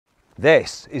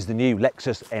This is the new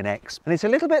Lexus NX, and it's a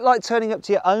little bit like turning up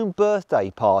to your own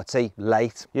birthday party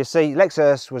late. You see,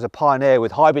 Lexus was a pioneer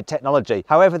with hybrid technology.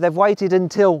 However, they've waited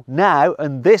until now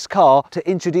and this car to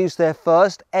introduce their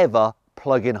first ever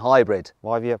plug-in hybrid.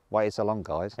 Why have you waited so long,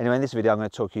 guys? Anyway, in this video I'm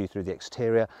going to talk you through the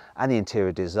exterior and the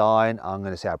interior design. I'm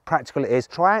going to see how practical it is,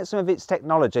 try out some of its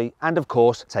technology, and of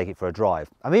course take it for a drive.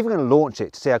 I'm even going to launch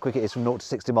it to see how quick it is from 0 to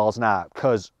 60 miles an hour,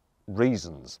 because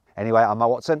reasons. Anyway, I'm Matt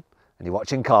Watson and you're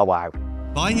watching Carwow.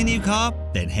 Buying a new car?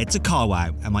 Then head to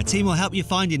Carwow and my team will help you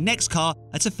find your next car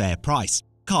at a fair price.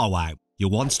 Carwow, your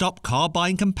one-stop car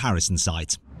buying comparison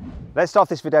site. Let's start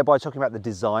this video by talking about the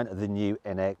design of the new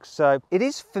NX. So it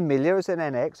is familiar as an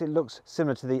NX. It looks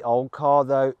similar to the old car,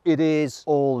 though it is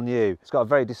all new. It's got a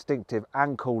very distinctive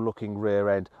and cool looking rear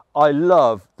end. I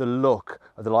love the look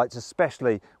of the lights,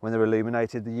 especially when they're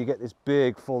illuminated. You get this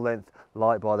big full length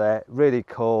light bar there, really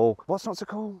cool. What's not so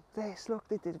cool? This, look,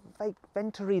 there's fake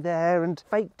ventory there and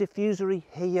fake diffusery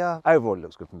here. Overall, it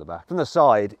looks good from the back. From the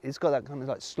side, it's got that kind of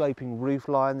like sloping roof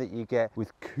line that you get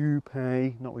with coupe,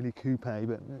 not really coupe,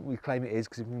 but we claim it is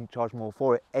because you can charge more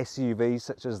for it. SUVs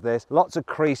such as this, lots of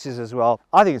creases as well.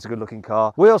 I think it's a good looking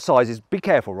car. Wheel sizes, be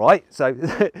careful, right? So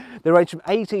they range from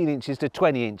 18 inches to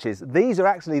 20 inches. These are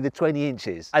actually the 20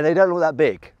 inches and they don't look that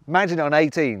big. Imagine it on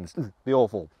 18s, be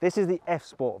awful. This is the F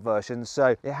Sport version,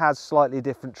 so it has slightly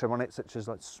different trim on it, such as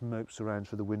like smoke surrounds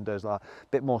for the windows, like a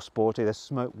bit more sporty. There's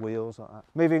smoke wheels like that.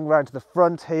 Moving around to the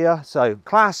front here, so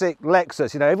classic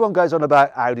Lexus. You know, everyone goes on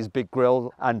about Audi's big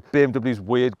grille and BMW's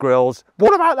weird grills.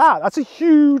 What about that? That's a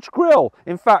huge grille.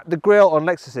 In fact, the grille on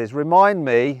Lexuses remind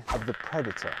me of the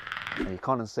Predator. And you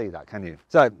can't see that, can you?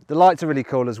 So the lights are really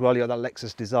cool as well. You got that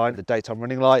Lexus design, the daytime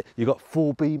running light. You've got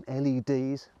full beam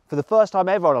LEDs. For the first time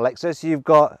ever on a Lexus, you've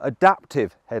got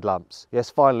adaptive headlamps. Yes,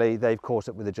 finally, they've caught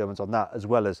up with the Germans on that, as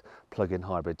well as plug-in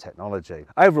hybrid technology.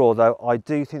 Overall, though, I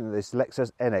do think that this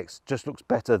Lexus NX just looks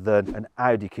better than an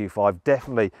Audi Q5,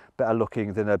 definitely better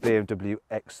looking than a BMW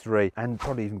X3, and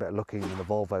probably even better looking than a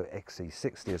Volvo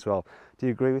XC60 as well. Do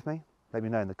you agree with me? Let me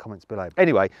know in the comments below.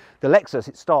 Anyway, the Lexus,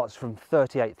 it starts from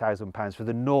 £38,000 for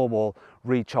the normal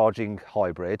recharging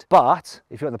hybrid. But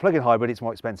if you want the plug-in hybrid, it's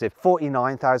more expensive.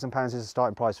 £49,000 is the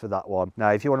starting price for that one. Now,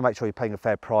 if you want to make sure you're paying a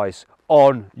fair price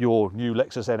on your new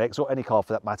Lexus NX or any car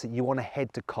for that matter, you want to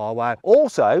head to Carwow.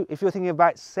 Also, if you're thinking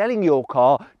about selling your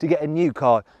car to get a new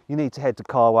car, you need to head to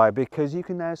Carwow because you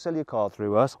can now sell your car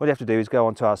through us. What you have to do is go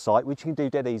onto our site, which you can do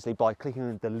dead easily by clicking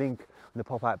on the link in the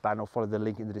pop-out banner or follow the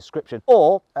link in the description,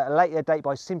 or at a later date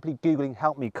by simply Googling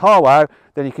Help Me Carwow.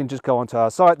 Then you can just go onto our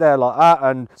site there like that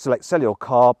and select sell your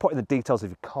car, put in the details of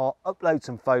your car, upload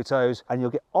some photos, and you'll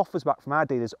get offers back from our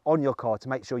dealers on your car to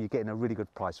make sure you're getting a really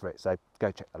good price for it. So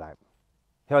go check that out.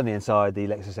 Here on the inside, the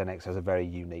Lexus NX has a very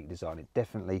unique design. It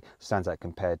definitely stands out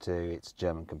compared to its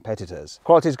German competitors.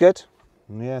 Quality is good.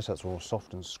 Yes, that's all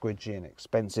soft and squidgy and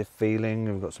expensive feeling.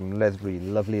 We've got some leathery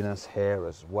loveliness here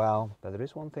as well. But there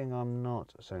is one thing I'm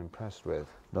not so impressed with.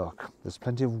 Look, there's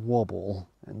plenty of wobble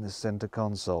in the center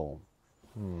console.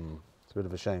 It's a bit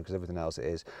of a shame because everything else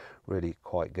is really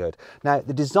quite good. Now,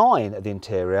 the design of the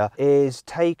interior is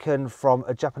taken from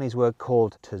a Japanese word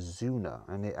called tazuna,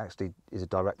 and it actually is a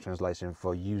direct translation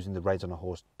for using the reins on a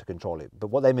horse to control it. But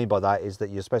what they mean by that is that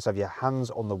you're supposed to have your hands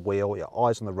on the wheel, your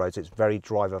eyes on the road, so it's very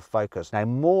driver focused. Now,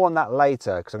 more on that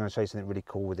later because I'm going to show you something really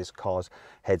cool with this car's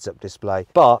heads-up display.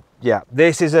 But yeah,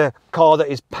 this is a car that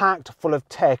is packed full of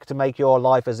tech to make your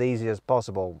life as easy as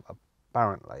possible.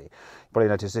 Apparently, you probably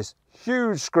notice this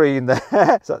huge screen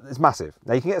there. So it's massive.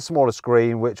 Now you can get a smaller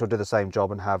screen which will do the same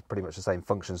job and have pretty much the same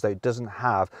functions, though it doesn't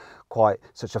have quite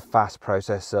such a fast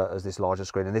processor as this larger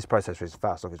screen. And this processor is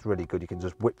fast. Look, it's really good. You can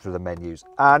just whip through the menus.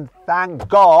 And thank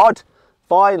God,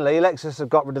 finally, Lexus have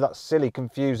got rid of that silly,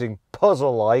 confusing,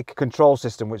 puzzle-like control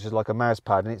system, which is like a mouse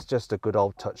pad, and it's just a good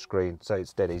old touchscreen, so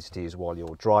it's dead easy to use while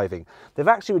you're driving. They've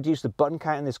actually reduced the button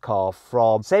count in this car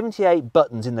from 78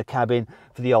 buttons in the cabin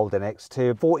for the old NX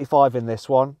to 45 in this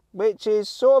one, which is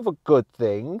sort of a good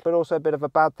thing, but also a bit of a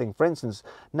bad thing. For instance,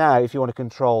 now if you want to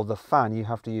control the fan, you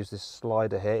have to use this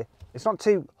slider here. It's not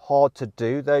too hard to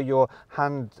do, though. Your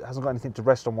hand hasn't got anything to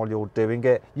rest on while you're doing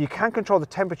it. You can control the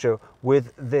temperature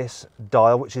with this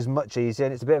dial, which is much easier,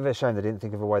 and it's a bit of a shame they didn't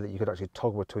think of a way that you could actually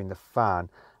toggle between the fan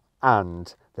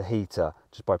and the heater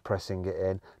just by pressing it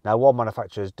in. Now, one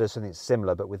manufacturer does something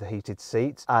similar but with the heated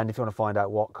seats, and if you want to find out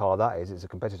what car that is, it's a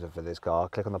competitor for this car.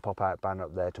 Click on the pop-out banner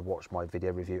up there to watch my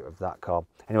video review of that car.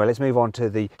 Anyway, let's move on to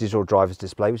the digital driver's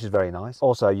display, which is very nice.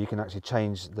 Also, you can actually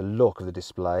change the look of the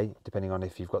display depending on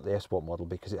if you've got the S Sport model,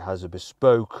 because it has a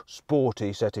bespoke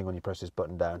sporty setting when you press this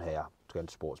button down here to go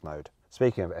into sports mode.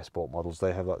 Speaking of S Sport models,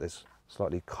 they have like this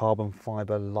slightly carbon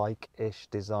fibre like-ish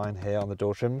design here on the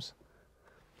door trims.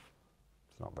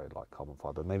 not very like carbon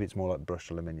fibre. Maybe it's more like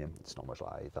brushed aluminium. It's not much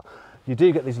like that either. You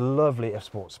do get these lovely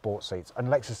sport seats, and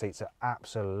Lexus seats are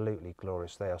absolutely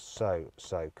glorious. They are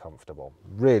so comfortable.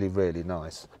 Really, really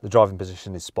nice. The driving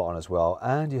position is spot on as well,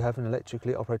 and you have an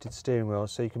electrically operated steering wheel,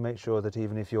 so you can make sure that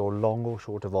even if you're long or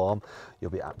short of arm,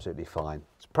 you'll be absolutely fine.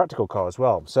 It's a practical car as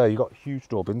well. So you've got huge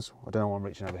door bins. I don't know why I'm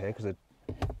reaching over here because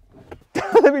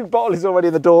the big bottle is already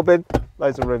in the door bin.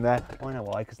 Loads of room there. I know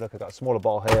why, because look, I've got a smaller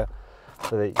bottle here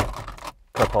for the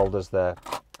cup holders there.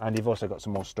 And you've also got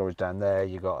some more storage down there.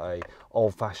 You've got a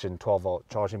old-fashioned 12-volt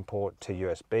charging port, 2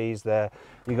 USBs there.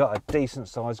 You've got a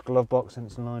decent-sized glove box, and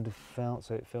it's lined with felt,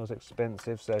 so it feels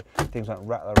expensive, so things won't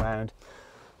rattle around.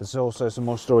 There's also some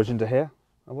more storage into here.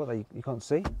 And what you can't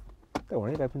see, don't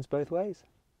worry, it opens both ways.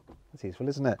 That's useful,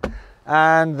 isn't it?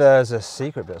 And there's a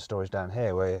secret bit of storage down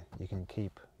here where you can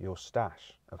keep your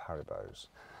stash of Haribos.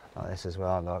 Like this as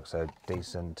well, look, so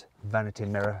decent vanity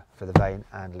mirror for the vane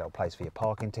and a little place for your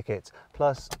parking tickets,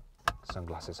 plus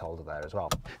sunglasses holder there as well.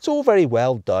 It's all very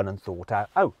well done and thought out.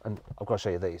 Oh, and I've got to show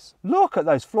you these. Look at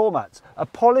those floor mats.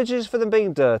 Apologies for them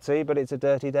being dirty, but it's a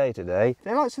dirty day today.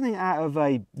 They're like something out of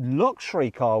a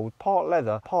luxury car with part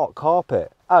leather, part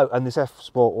carpet. Oh, and this F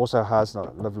Sport also has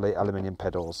lovely aluminium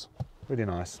pedals. Really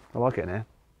nice. I like it in here.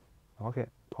 I like it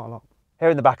quite a lot. Here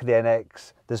in the back of the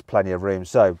NX, there's plenty of room.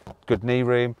 So good knee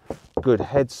room, good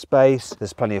head space.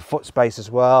 There's plenty of foot space as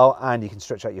well. And you can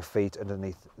stretch out your feet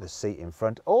underneath the seat in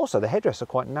front. Also, the headrests are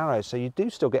quite narrow, so you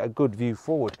do still get a good view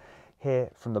forward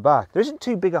here from the back. There isn't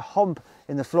too big a hump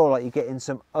in the floor like you get in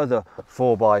some other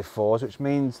 4x4s, which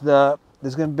means that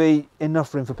there's going to be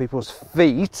enough room for people's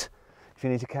feet if you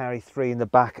need to carry 3 in the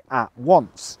back at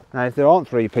once. Now, if there aren't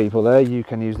 3 people there, you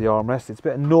can use the armrest. It's a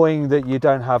bit annoying that you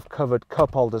don't have covered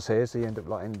cup holders here, so you end up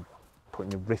like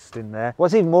putting your wrist in there.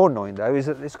 What's even more annoying though is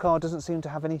that this car doesn't seem to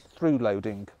have any through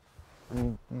loading,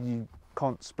 and you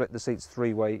can't split the seats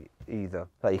 3-way either,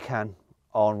 like you can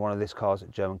on one of this car's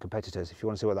German competitors. If you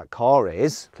want to see what that car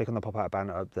is, click on the pop-out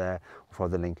banner up there, or follow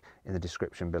the link in the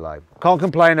description below. Can't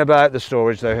complain about the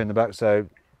storage though here in the back, so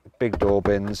big door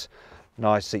bins,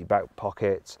 nice seat back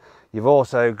pockets. You've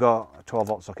also got a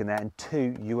 12-volt socket in there and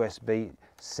 2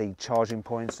 USB-C charging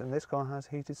points, and this car has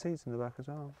heated seats in the back as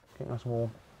well. Keep nice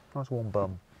warm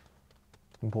bum.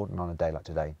 Important on a day like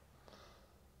today.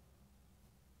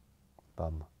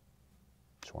 Bum.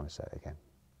 Just want to say it again.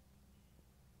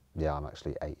 Yeah, I'm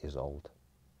actually 8 years old.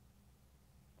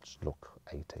 Just look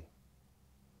 80.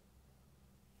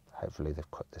 Hopefully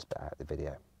they've cut this bit out of the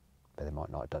video, but they might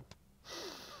not have done.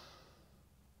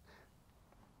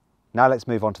 Now let's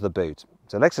move on to the boot.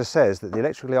 So Lexus says that the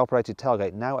electrically operated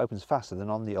tailgate now opens faster than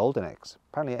on the old NX.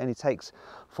 Apparently it only takes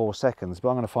 4 seconds, but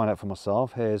I'm going to find out for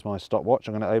myself. Here's my stopwatch.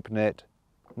 I'm going to open it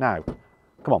now.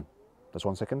 Come on. That's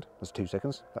 1 second. That's 2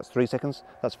 seconds. That's 3 seconds.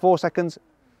 That's 4 seconds.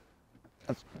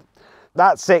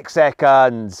 That's 6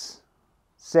 seconds.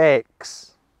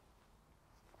 6.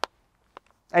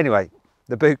 Anyway,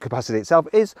 the boot capacity itself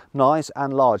is nice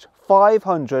and large.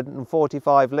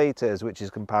 545 litres, which is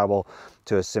comparable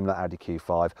to a similar Audi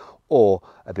Q5 or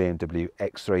a BMW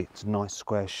X3. It's a nice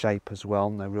square shape as well,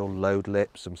 no real load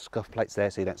lips, some scuff plates there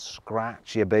so you don't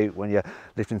scratch your boot when you're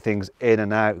lifting things in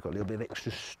and out. We've got a little bit of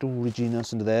extra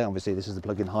storaginess under there. Obviously this is the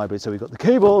plug-in hybrid, so we've got the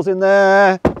cables in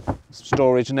there, some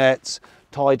storage nets,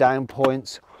 tie down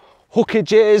points,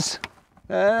 hookages,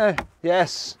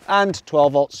 yes, and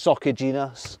 12-volt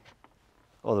sockaginess.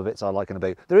 All the bits I like in a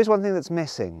boot. There is one thing that's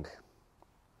missing.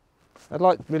 I'd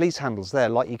like release handles there,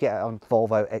 like you get on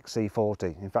Volvo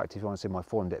XC40. In fact, if you want to see my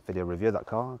full in-depth video review of that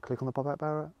car, click on the pop-out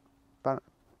banner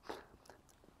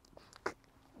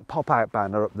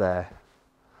up there.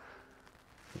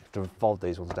 You have to fold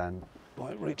these ones down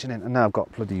by reaching in, and now I've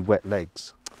got bloody wet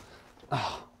legs.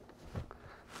 Oh.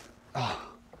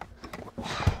 Oh.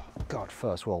 God,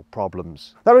 first world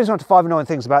problems. That brings me on to 5 annoying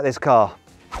things about this car.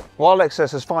 While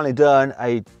Lexus has finally done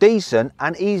a decent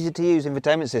and easy to use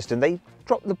infotainment system, they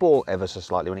dropped the ball ever so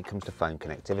slightly when it comes to phone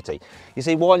connectivity. You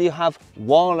see, while you have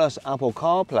wireless Apple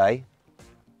CarPlay,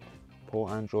 poor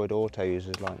Android Auto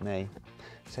users like me,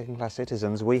 second-class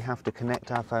citizens, we have to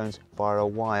connect our phones via a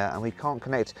wire, and we can't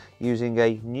connect using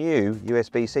a new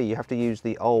USB-C. You have to use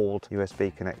the old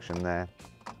USB connection there.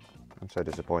 I'm so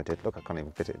disappointed. Look, I can't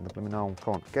even fit it in the blooming hole.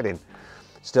 Come on, get in.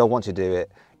 Still, once you do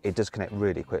it, it does connect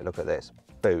really quick. Look at this.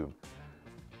 Boom.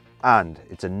 And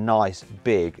it's a nice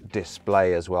big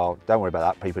display as well. Don't worry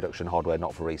about that, pre-production hardware,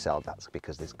 not for resale. That's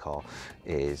because this car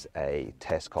is a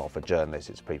test car for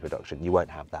journalists. It's pre-production. You won't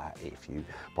have that if you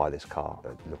buy this car.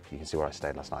 Look, you can see where I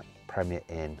stayed last night. Premier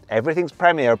Inn. Everything's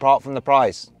Premier apart from the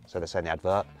price. So they say in the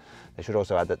advert. They should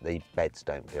also add that the beds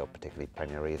don't feel particularly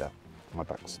Premier either. My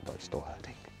back's still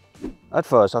hurting. At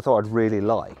first I thought I'd really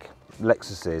like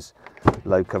Lexus's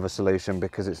low cover solution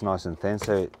because it's nice and thin,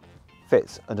 so it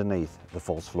fits underneath the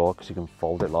false floor because you can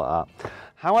fold it like that.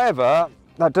 However,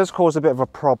 that does cause a bit of a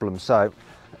problem. So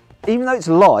even though it's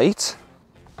light,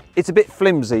 it's a bit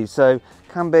flimsy, so it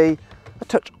can be a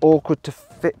touch awkward to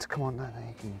fit. Come on, no,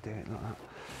 you can do it like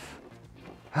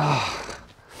that.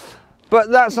 But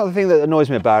that's not the thing that annoys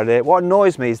me about it. What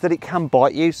annoys me is that it can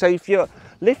bite you. So if you're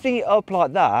lifting it up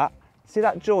like that, see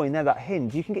that joint there, that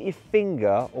hinge, you can get your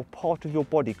finger or part of your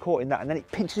body caught in that, and then it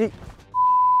pinches it,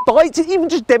 bites it, even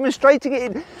just demonstrating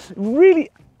it, it really,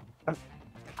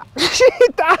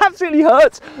 that absolutely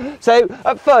hurts. So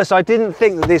at first I didn't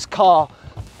think that this car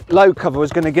low cover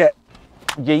was going to get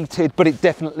yeeted, but it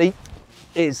definitely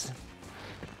is.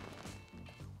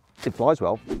 It flies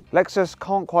well. Lexus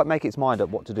can't quite make its mind up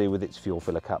what to do with its fuel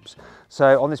filler caps.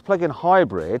 So on this plug-in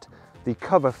hybrid, the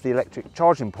cover for the electric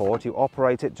charging port, you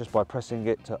operate it just by pressing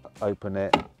it to open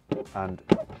it and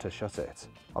to shut it.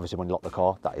 Obviously when you lock the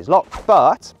car, that is locked.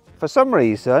 But for some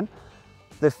reason,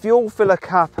 the fuel filler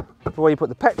cap, for where you put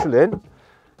the petrol in,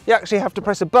 you actually have to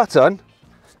press a button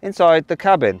inside the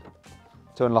cabin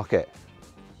to unlock it.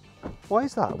 Why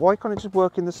is that? Why can't it just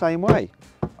work in the same way?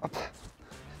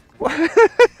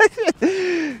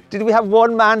 Did we have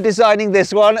one man designing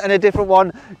this one and a different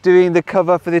one doing the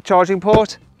cover for the charging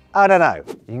port? I don't know.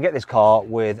 You can get this car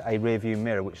with a rear view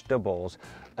mirror which doubles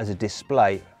as a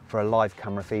display for a live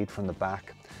camera feed from the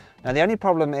back. Now the only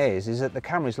problem is that the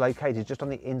camera is located just on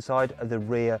the inside of the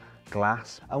rear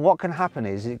glass, and what can happen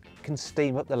is it can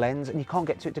steam up the lens and you can't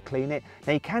get to it to clean it.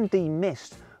 Now you can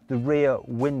demist the rear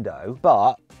window,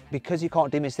 but because you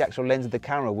can't demist the actual lens of the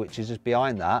camera, which is just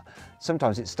behind that,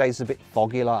 sometimes it stays a bit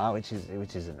foggy like that,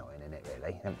 which is annoying, isn't it,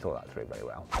 really? I haven't thought that through very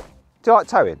well. Do you like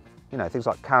towing? You know, things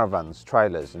like caravans,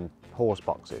 trailers and horse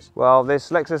boxes. Well, this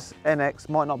Lexus NX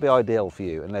might not be ideal for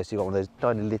you unless you've got one of those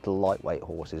tiny little lightweight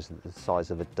horses the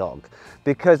size of a dog,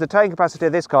 because the towing capacity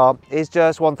of this car is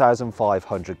just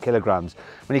 1,500 kilograms.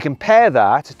 When you compare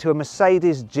that to a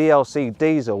Mercedes GLC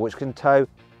diesel, which can tow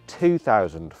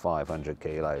 2,500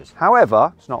 kilos.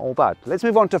 However, it's not all bad. Let's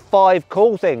move on to 5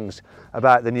 cool things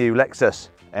about the new Lexus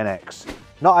NX.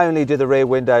 Not only do the rear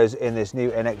windows in this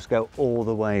new NX go all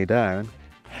the way down,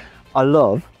 I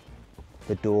love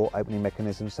the door opening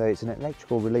mechanism. So it's an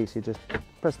electrical release. You just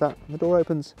press that and the door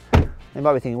opens. You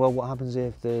might be thinking, well, what happens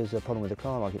if there's a problem with the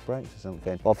car, like it breaks or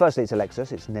something? Well, firstly, it's a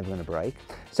Lexus, it's never going to break.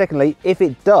 Secondly, if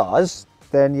it does,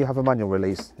 then you have a manual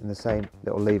release in the same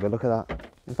little lever. Look at that.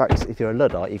 In fact, if you're a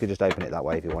Luddite, you could just open it that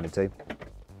way if you wanted to.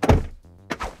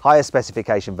 Higher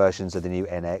specification versions of the new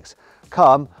NX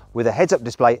come with a heads-up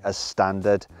display as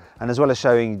standard, and as well as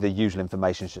showing the usual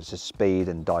information such as speed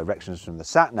and directions from the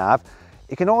sat-nav,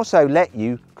 it can also let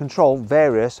you control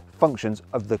various functions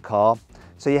of the car.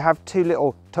 So you have 2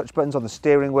 little touch buttons on the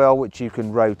steering wheel which you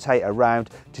can rotate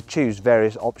around to choose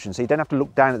various options. So you don't have to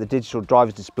look down at the digital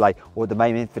driver's display or the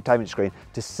main infotainment screen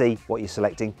to see what you're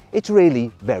selecting. It's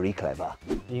really very clever.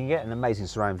 You can get an amazing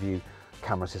surround view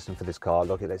camera system for this car.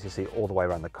 Look, it lets you see all the way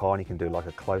around the car, and you can do like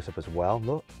a close-up as well.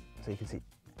 Look, so you can see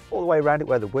all the way around it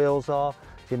where the wheels are,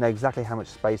 so you know exactly how much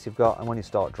space you've got. And when you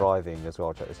start driving as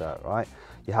well, check this out, right?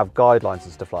 You have guidelines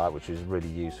and stuff like that, which is really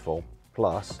useful.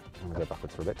 Plus, I'm gonna go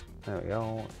backwards for a bit. There we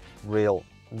go.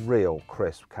 Real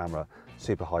crisp camera,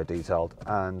 super high detailed.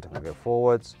 And I'm gonna go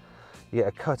forwards. You get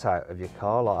a cutout of your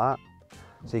car like that,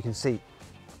 so you can see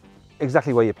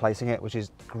exactly where you're placing it, which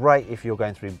is great if you're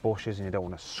going through bushes and you don't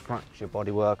want to scratch your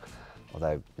bodywork.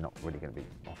 Although you're not really going to be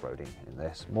off-roading in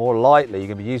this. More likely, you're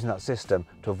going to be using that system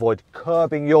to avoid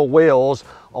curbing your wheels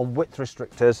on width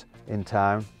restrictors in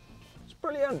town. It's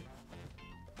brilliant.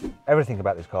 Everything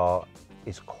about this car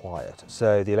is quiet.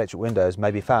 So the electric windows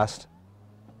may be fast,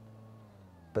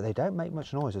 but they don't make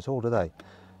much noise at all, do they?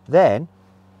 Then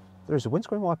there is the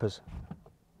windscreen wipers.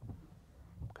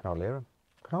 Can hardly hear them.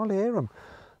 Can hardly hear them.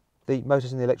 The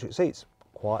motors in the electric seats,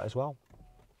 quiet as well.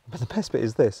 But the best bit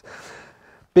is this.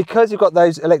 Because you've got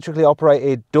those electrically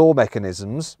operated door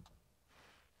mechanisms,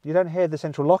 you don't hear the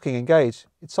central locking engage.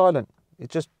 It's silent. It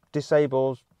just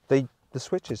disables the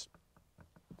switches.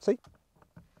 See?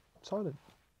 Silent.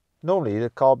 Normally the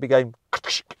car would be going.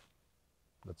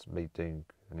 That's me doing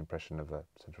an impression of a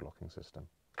central locking system.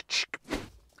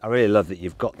 I really love that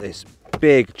you've got this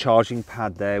big charging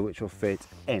pad there which will fit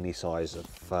any size of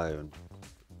phone.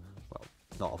 Well,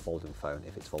 not a folding phone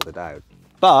if it's folded out.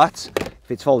 But if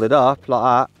it's folded up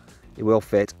like that, it will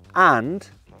fit. And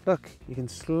look, you can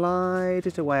slide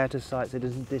it away out of sight so it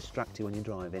doesn't distract you when you're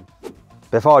driving.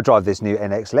 Before I drive this new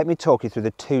NX, let me talk you through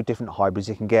the two different hybrids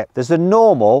you can get. There's the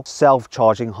normal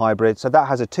self-charging hybrid, so that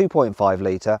has a 2.5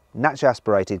 litre naturally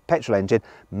aspirated petrol engine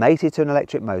mated to an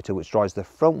electric motor which drives the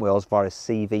front wheels via a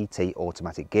CVT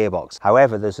automatic gearbox.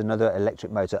 However, there's another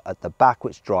electric motor at the back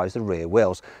which drives the rear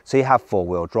wheels, so you have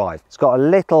four-wheel drive. It's got a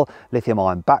little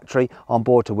lithium-ion battery on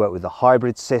board to work with the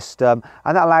hybrid system,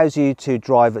 and that allows you to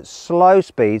drive at slow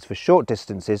speeds for short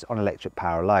distances on electric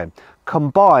power alone.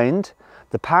 Combined,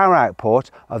 the power output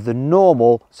of the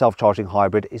normal self-charging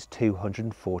hybrid is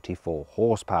 244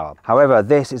 horsepower. However,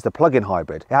 this is the plug-in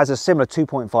hybrid. It has a similar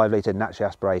 2.5 litre naturally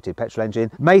aspirated petrol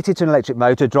engine mated to an electric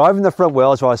motor, driving the front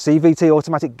wheels via a CVT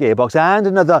automatic gearbox and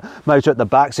another motor at the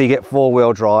back, so you get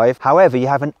four-wheel drive. However, you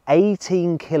have an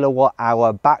 18 kilowatt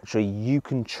hour battery you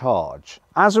can charge.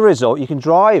 As a result, you can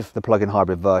drive the plug-in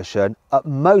hybrid version at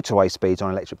motorway speeds on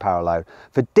electric power alone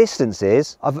for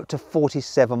distances of up to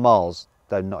 47 miles.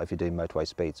 Though not if you're doing motorway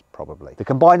speeds, probably. The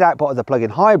combined output of the plug-in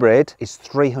hybrid is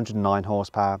 309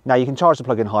 horsepower. Now you can charge the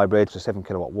plug-in hybrid to a 7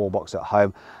 kilowatt wall box at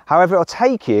home. However, it'll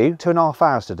take you 2.5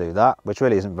 hours to do that, which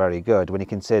really isn't very good when you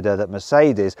consider that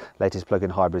Mercedes' latest plug-in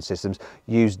hybrid systems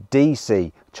use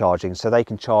DC charging, so they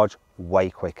can charge way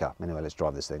quicker. Anyway, let's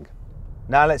drive this thing.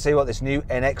 Now let's see what this new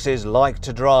NX is like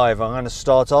to drive. I'm going to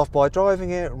start off by driving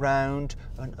it around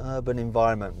an urban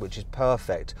environment, which is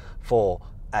perfect for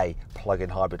a plug-in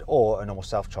hybrid or a normal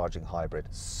self-charging hybrid.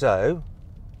 So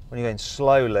when you're going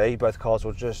slowly, both cars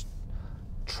will just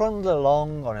trundle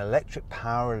along on electric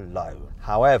power alone.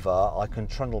 However, I can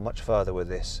trundle much further with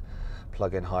this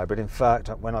plug-in hybrid. In fact,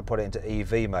 when I put it into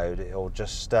EV mode, it'll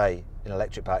just stay in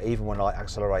electric power even when I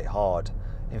accelerate hard.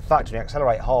 In fact, when you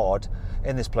accelerate hard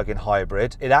in this plug-in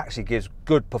hybrid, it actually gives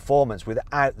good performance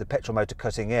without the petrol motor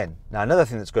cutting in. Now, another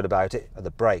thing that's good about it are the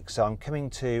brakes. So I'm coming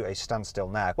to a standstill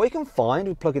now. What you can find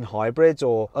with plug-in hybrids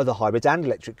or other hybrids and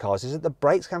electric cars is that the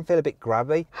brakes can feel a bit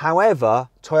grabby. However,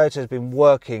 Toyota has been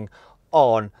working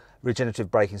on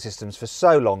regenerative braking systems for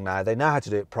so long now, they know how to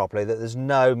do it properly, that there's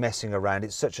no messing around.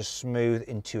 It's such a smooth,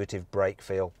 intuitive brake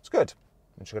feel. It's good.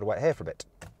 I'm just going to wait here for a bit.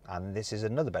 And this is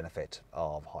another benefit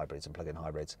of hybrids and plug-in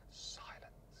hybrids.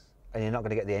 And you're not going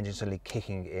to get the engine suddenly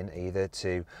kicking in either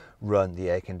to run the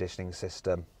air conditioning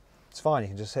system. It's fine, you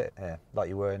can just sit here like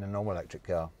you were in a normal electric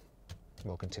car.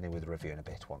 We'll continue with the review in a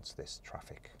bit once this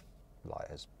traffic light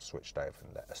has switched over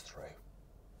and let us through.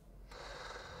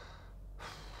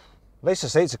 At least the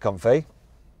seats are comfy.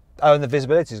 Oh, and the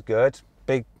visibility is good.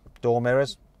 Big door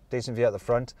mirrors, decent view at the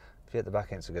front. View at the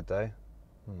back end's a good though.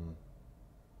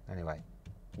 Anyway,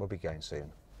 we'll be going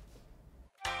soon.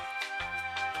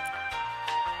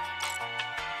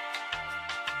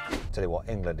 Tell you what,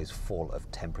 England is full of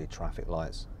temporary traffic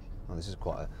lights. Well, this is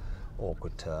quite an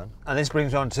awkward turn. And this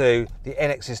brings me on to the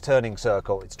NX's turning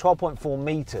circle. It's 12.4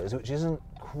 metres, which isn't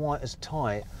quite as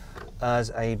tight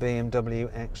as a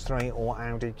BMW X3 or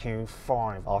Audi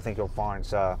Q5. I think you'll find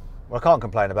so. What I can't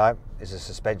complain about is the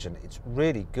suspension. It's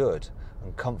really good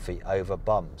and comfy over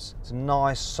bumps. It's a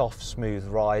nice, soft, smooth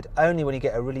ride. Only when you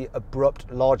get a really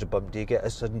abrupt, larger bump do you get a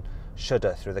sudden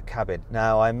shudder through the cabin.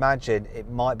 Now, I imagine it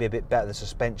might be a bit better, the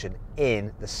suspension,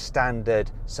 in the standard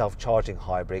self-charging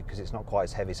hybrid because it's not quite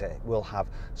as heavy, so it will have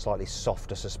slightly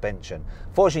softer suspension.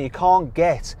 Fortunately, you can't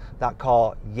get that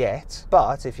car yet,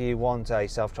 but if you want a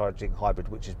self-charging hybrid,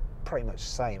 which is pretty much the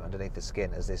same underneath the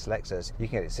skin as this Lexus, you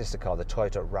can get its sister car, the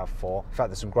Toyota RAV4. In fact,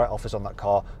 there's some great offers on that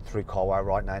car through Carwow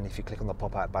right now, and if you click on the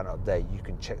pop-out banner up there, you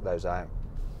can check those out.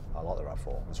 I like the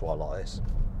RAV4, that's why I like this.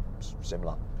 It's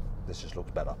similar, this just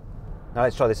looks better. Now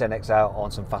let's try this NX out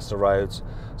on some faster roads.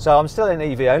 So I'm still in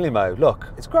EV only mode. Look,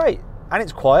 it's great and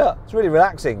it's quiet. It's really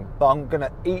relaxing, but I'm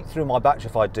gonna eat through my battery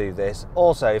if I do this.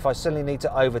 Also, if I suddenly need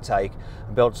to overtake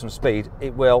and build some speed,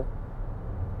 it will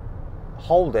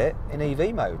hold it in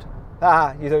EV mode.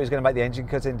 Ah, you thought it was gonna make the engine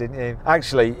cut in, didn't you?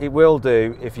 Actually, it will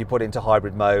do if you put it into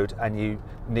hybrid mode and you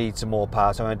need some more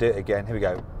power. So I'm gonna do it again. Here we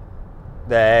go.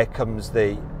 There comes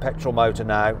the petrol motor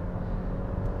now.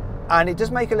 And it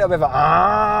does make a little bit of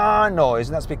a noise,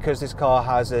 and that's because this car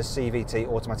has a CVT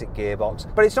automatic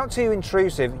gearbox. But it's not too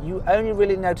intrusive. You only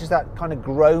really notice that kind of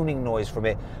groaning noise from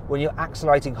it when you're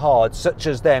accelerating hard, such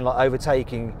as then like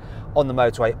overtaking on the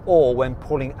motorway or when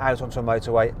pulling out onto a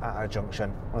motorway at a junction.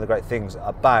 One of the great things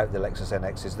about the Lexus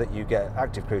NX is that you get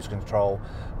active cruise control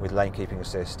with lane keeping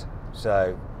assist.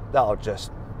 So that'll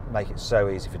just make it so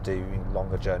easy for doing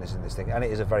longer journeys in this thing, and it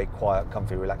is a very quiet,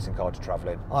 comfy, relaxing car to travel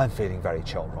in. I'm feeling very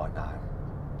chilled right now.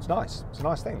 It's nice. It's a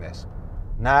nice thing, this.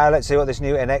 Now let's see what this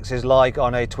new NX is like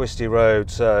on a twisty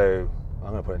road. So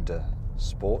I'm going to put it into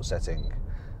sport setting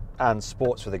and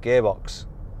sports for the gearbox.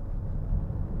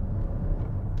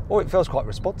 Oh, it feels quite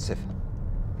responsive.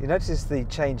 You notice the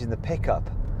change in the pickup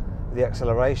with the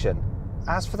acceleration.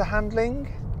 As for the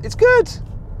handling, it's good.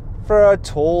 For a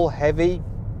tall, heavy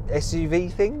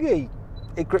SUV thingy,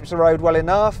 it grips the road well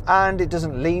enough and it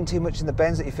doesn't lean too much in the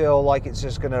bends that you feel like it's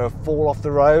just going to fall off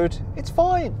the road. It's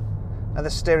fine. And the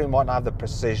steering might not have the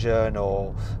precision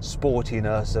or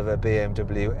sportiness of a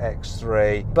BMW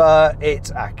X3, but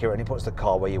it's accurate and it puts the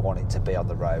car where you want it to be on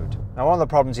the road. Now, one of the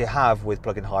problems you have with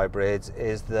plug-in hybrids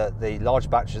is that the large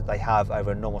batteries that they have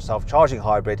over a normal self-charging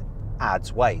hybrid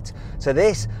adds weight. So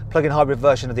this plug-in hybrid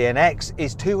version of the NX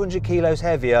is 200 kilos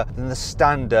heavier than the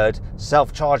standard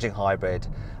self-charging hybrid.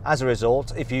 As a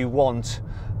result, if you want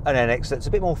an NX that's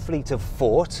a bit more fleet of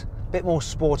foot, a bit more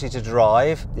sporty to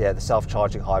drive, yeah, the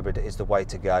self-charging hybrid is the way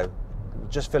to go.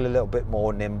 Just feel a little bit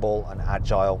more nimble and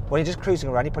agile. When you're just cruising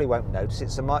around, you probably won't notice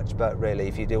it so much, but really,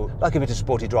 if you do like a bit of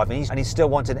sporty driving and you still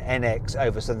want an NX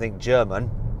over something German,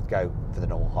 go for the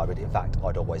normal hybrid. In fact,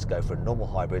 I'd always go for a normal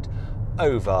hybrid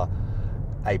over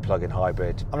a plug-in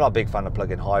hybrid. I'm not a big fan of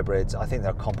plug-in hybrids. I think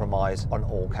they're a compromise on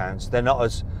all counts. They're not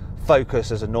as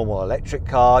focused as a normal electric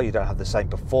car. You don't have the same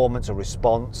performance or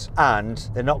response, and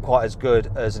they're not quite as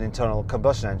good as an internal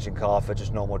combustion engine car for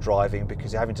just normal driving,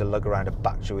 because you're having to lug around a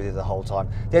battery with you the whole time.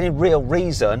 The only real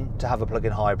reason to have a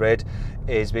plug-in hybrid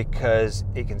is because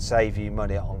it can save you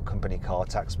money on company car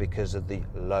tax because of the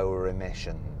lower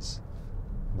emissions,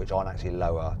 which aren't actually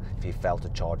lower if you fail to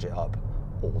charge it up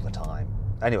all the time.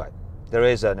 Anyway, there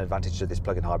is an advantage to this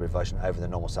plug-in hybrid version over the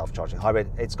normal self-charging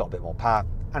hybrid. It's got a bit more power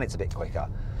and it's a bit quicker.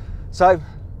 So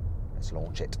let's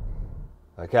launch it.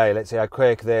 Okay, let's see how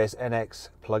quick this NX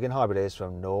plug-in hybrid is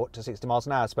from 0 to 60 miles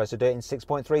an hour. It's supposed to do it in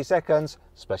 6.3 seconds.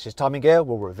 Specialist timing gear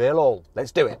will reveal all.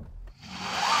 Let's do it.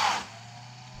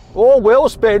 Oh, wheel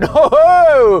spin.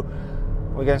 Oh!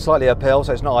 We're going slightly uphill,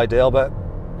 so it's not ideal, but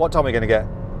what time are we going to get?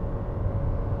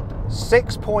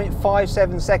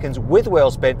 6.57 seconds with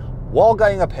wheel spin while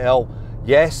going uphill.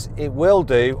 Yes, it will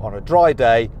do on a dry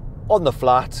day on the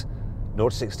flat, 0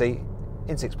 to 60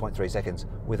 in 6.3 seconds,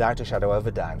 without a shadow of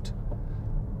a doubt.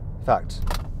 In fact,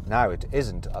 now it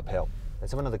isn't uphill.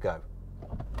 Let's have another go.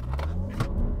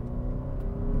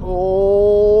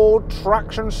 Oh,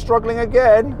 traction struggling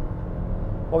again.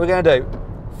 What are we going to do?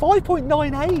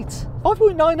 5.98.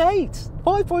 5.98.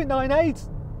 5.98.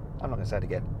 I'm not going to say it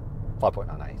again.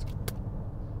 5.98.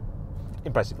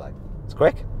 Impressive though. It's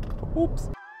quick. Oops.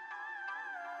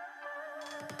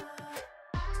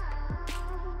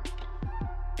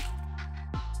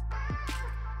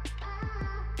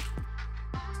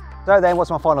 So then, what's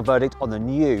my final verdict on the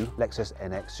new Lexus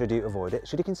NX? Should you avoid it?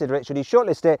 Should you consider it? Should you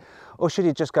shortlist it? Or should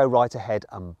you just go right ahead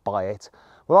and buy it?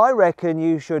 Well, I reckon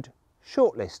you should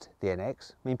shortlist the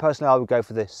NX. I mean, personally, I would go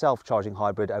for the self-charging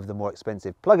hybrid over the more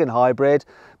expensive plug-in hybrid.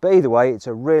 But either way, it's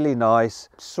a really nice,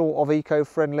 sort of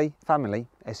eco-friendly family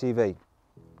SUV.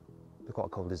 It's got a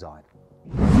cool design.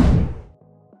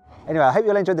 Anyway, I hope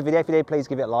you all enjoyed the video. If you did, please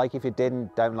give it a like. If you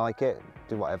didn't, don't like it,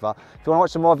 do whatever. If you want to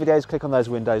watch some more videos, click on those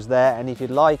windows there. And if you'd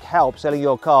like help selling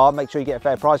your car, make sure you get a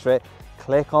fair price for it.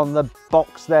 Click on the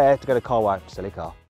box there to go to Carwow. Silly car.